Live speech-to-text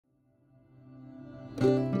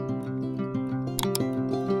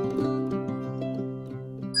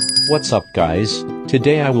What's up guys,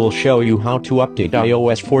 today I will show you how to update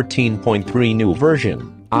iOS 14.3 new version.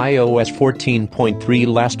 iOS 14.3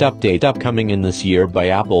 last update upcoming in this year by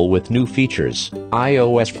Apple with new features.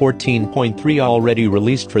 iOS 14.3 already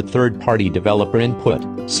released for third-party developer input.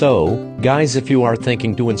 So, guys, if you are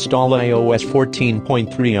thinking to install iOS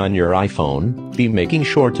 14.3 on your iPhone, be making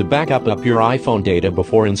sure to back up your iPhone data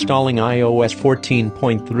before installing iOS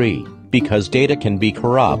 14.3. Because data can be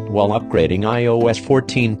corrupt while upgrading iOS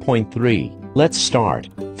 14.3. Let's start.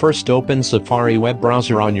 First, open Safari web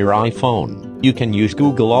browser on your iPhone. You can use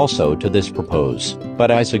Google also to this purpose,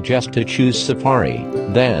 but I suggest to choose Safari.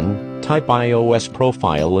 Then, type iOS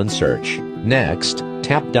profile and search. Next,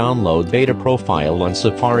 tap download beta profile on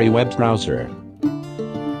Safari web browser.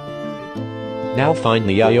 Now find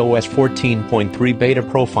the iOS 14.3 beta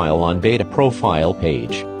profile on beta profile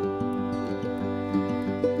page.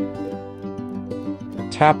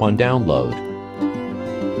 Tap on download.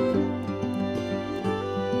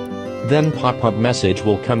 Then pop-up message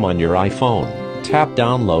will come on your iPhone. Tap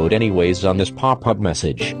download anyways on this pop-up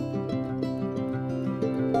message.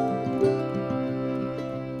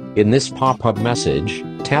 In this pop-up message,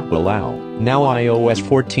 tap allow. Now iOS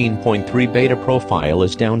 14.3 beta profile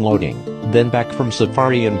is downloading. Then back from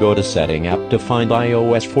Safari and go to Setting app to find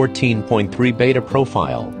iOS 14.3 beta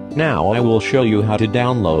profile. Now I will show you how to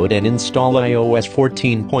download and install iOS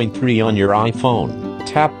 14.3 on your iPhone.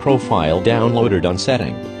 Tap Profile downloaded on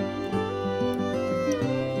Setting.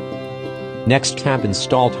 Next, tap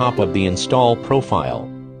Install top of the install profile.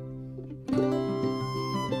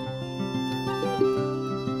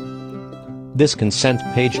 This consent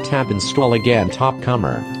page, tap Install again top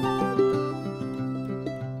comer.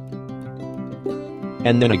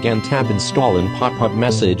 And then again tap Install in pop-up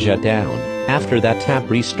message at down. After that, tap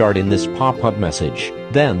Restart in this pop-up message.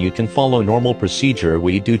 Then you can follow normal procedure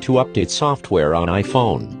we do to update software on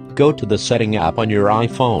iPhone. Go to the Setting app on your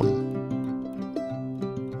iPhone.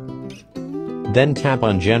 Then tap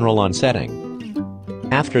on General on Setting.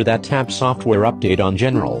 After that, tap Software Update on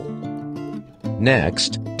General.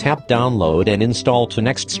 Next, tap Download and Install to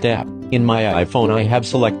next step. In my iPhone I have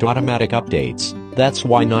select Automatic Updates. That's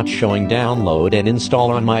why not showing download and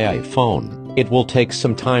install on my iPhone. It will take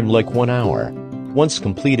some time, like 1 hour. Once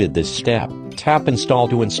completed this step, tap Install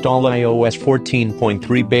to install iOS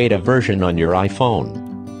 14.3 beta version on your iPhone.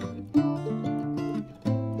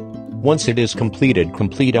 Once it is completed,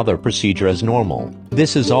 complete other procedure as normal.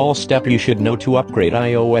 This is all step you should know to upgrade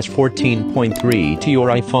iOS 14.3 to your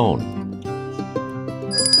iPhone.